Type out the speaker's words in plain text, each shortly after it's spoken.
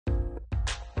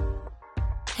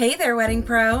Hey there, Wedding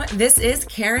Pro. This is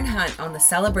Karen Hunt on the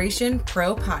Celebration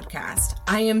Pro podcast.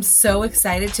 I am so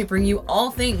excited to bring you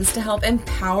all things to help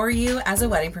empower you as a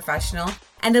wedding professional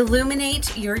and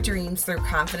illuminate your dreams through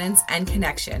confidence and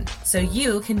connection so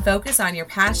you can focus on your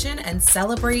passion and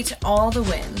celebrate all the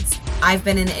wins. I've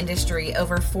been in the industry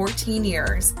over 14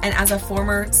 years, and as a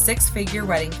former six-figure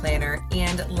wedding planner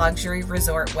and luxury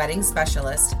resort wedding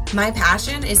specialist, my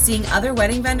passion is seeing other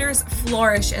wedding vendors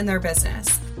flourish in their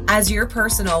business. As your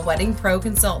personal wedding pro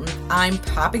consultant, I'm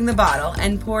popping the bottle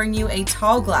and pouring you a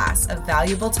tall glass of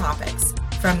valuable topics,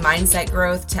 from mindset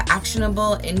growth to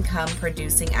actionable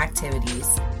income-producing activities.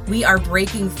 We are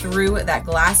breaking through that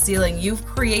glass ceiling you've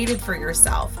created for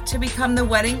yourself to become the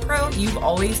wedding pro you've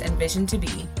always envisioned to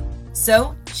be.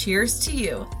 So, cheers to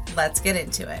you. Let's get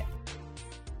into it.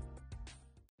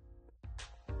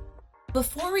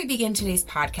 Before we begin today's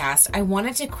podcast, I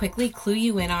wanted to quickly clue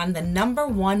you in on the number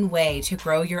one way to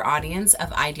grow your audience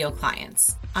of ideal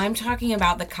clients. I'm talking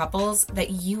about the couples that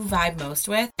you vibe most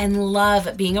with and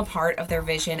love being a part of their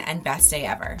vision and best day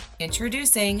ever.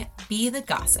 Introducing Be the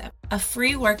Gossip, a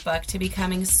free workbook to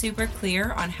becoming super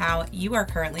clear on how you are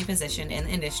currently positioned in the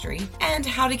industry and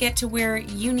how to get to where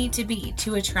you need to be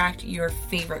to attract your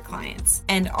favorite clients,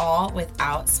 and all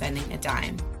without spending a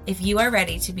dime. If you are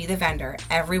ready to be the vendor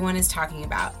everyone is talking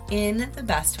about in the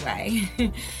best way,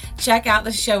 check out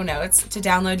the show notes to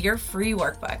download your free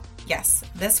workbook. Yes,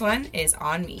 this one is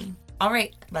on me. All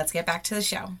right, let's get back to the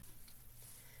show.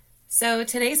 So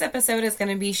today's episode is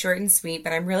going to be short and sweet,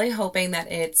 but I'm really hoping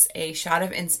that it's a shot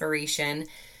of inspiration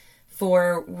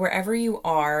for wherever you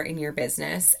are in your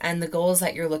business and the goals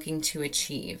that you're looking to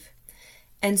achieve.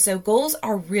 And so goals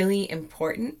are really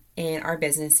important in our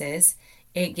businesses.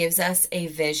 It gives us a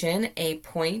vision, a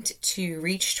point to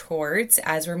reach towards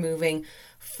as we're moving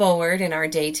forward in our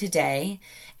day-to-day.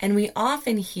 And we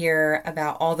often hear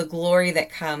about all the glory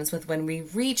that comes with when we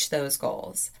reach those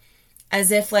goals, as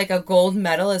if like a gold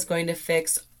medal is going to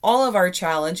fix all of our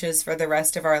challenges for the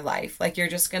rest of our life. Like you're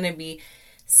just going to be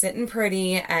sitting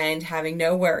pretty and having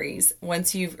no worries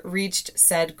once you've reached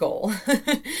said goal.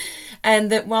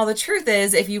 And that while the truth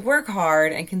is, if you work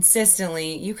hard and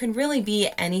consistently, you can really be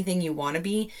anything you want to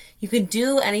be. You can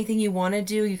do anything you want to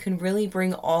do. You can really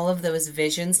bring all of those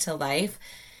visions to life.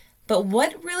 But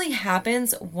what really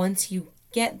happens once you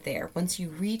get there, once you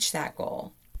reach that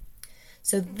goal?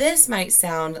 So this might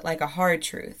sound like a hard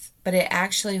truth, but it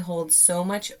actually holds so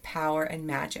much power and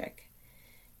magic.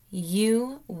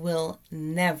 You will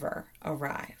never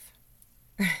arrive.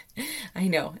 I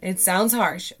know, it sounds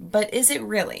harsh, but is it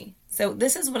really? So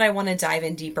this is what I want to dive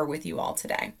in deeper with you all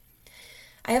today.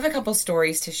 I have a couple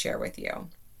stories to share with you.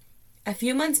 A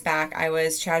few months back, I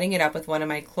was chatting it up with one of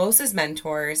my closest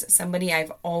mentors, somebody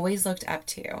I've always looked up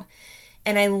to.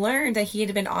 And I learned that he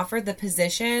had been offered the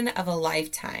position of a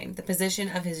lifetime, the position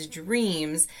of his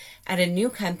dreams at a new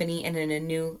company and in a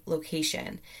new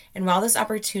location. And while this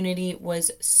opportunity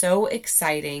was so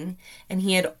exciting, and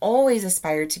he had always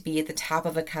aspired to be at the top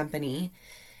of a company,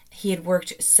 he had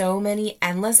worked so many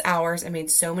endless hours and made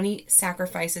so many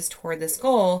sacrifices toward this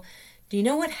goal. Do you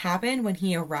know what happened when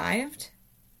he arrived?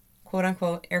 Quote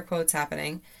unquote, air quotes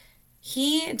happening.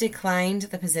 He declined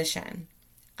the position.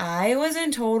 I was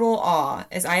in total awe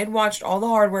as I had watched all the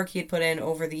hard work he had put in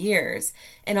over the years.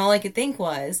 And all I could think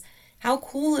was, how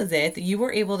cool is it that you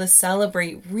were able to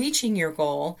celebrate reaching your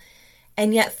goal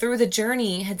and yet through the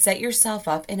journey had set yourself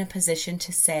up in a position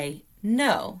to say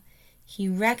no. He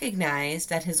recognized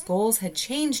that his goals had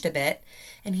changed a bit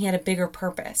and he had a bigger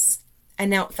purpose.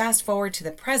 And now fast forward to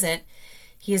the present,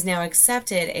 he has now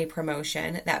accepted a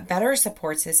promotion that better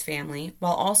supports his family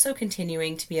while also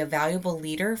continuing to be a valuable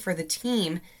leader for the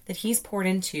team that he's poured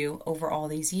into over all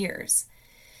these years.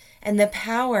 And the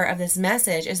power of this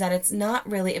message is that it's not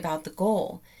really about the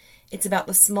goal. It's about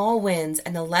the small wins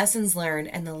and the lessons learned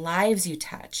and the lives you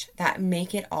touch that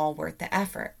make it all worth the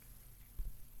effort.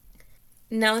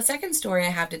 Now, the second story I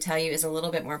have to tell you is a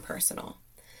little bit more personal.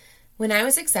 When I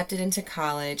was accepted into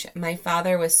college, my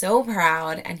father was so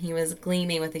proud and he was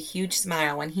gleaming with a huge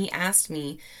smile when he asked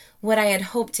me what I had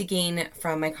hoped to gain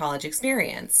from my college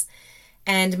experience.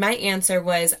 And my answer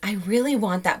was, I really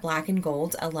want that black and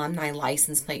gold alumni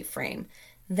license plate frame.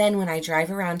 Then when I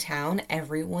drive around town,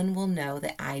 everyone will know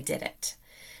that I did it.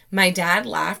 My dad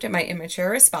laughed at my immature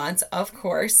response, of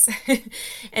course.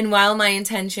 And while my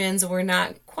intentions were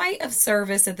not quite of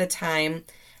service at the time,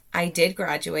 I did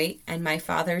graduate and my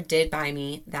father did buy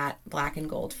me that black and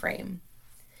gold frame.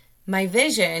 My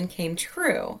vision came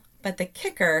true, but the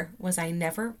kicker was I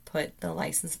never put the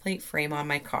license plate frame on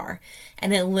my car,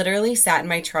 and it literally sat in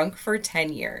my trunk for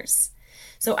 10 years.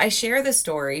 So I share the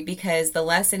story because the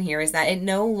lesson here is that it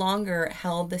no longer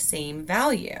held the same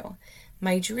value.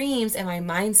 My dreams and my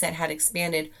mindset had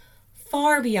expanded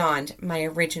far beyond my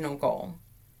original goal.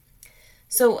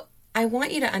 So I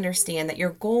want you to understand that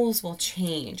your goals will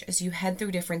change as you head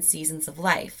through different seasons of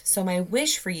life. So my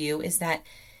wish for you is that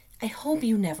I hope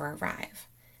you never arrive.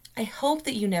 I hope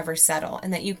that you never settle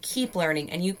and that you keep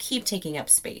learning and you keep taking up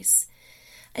space.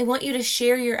 I want you to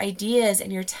share your ideas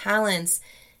and your talents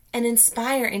and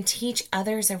inspire and teach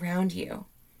others around you.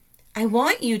 I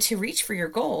want you to reach for your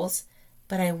goals,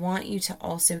 but I want you to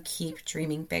also keep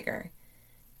dreaming bigger.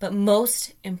 But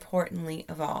most importantly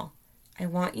of all, I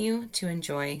want you to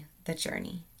enjoy the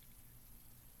journey.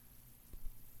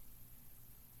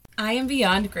 I am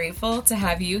beyond grateful to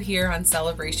have you here on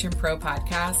Celebration Pro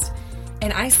Podcast,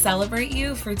 and I celebrate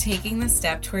you for taking the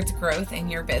step towards growth in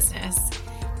your business.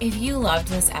 If you loved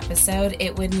this episode,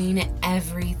 it would mean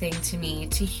everything to me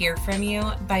to hear from you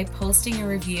by posting a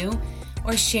review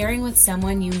or sharing with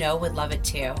someone you know would love it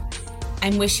too.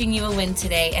 I'm wishing you a win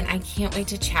today, and I can't wait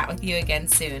to chat with you again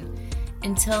soon.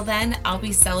 Until then, I'll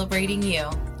be celebrating you.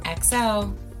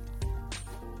 XO.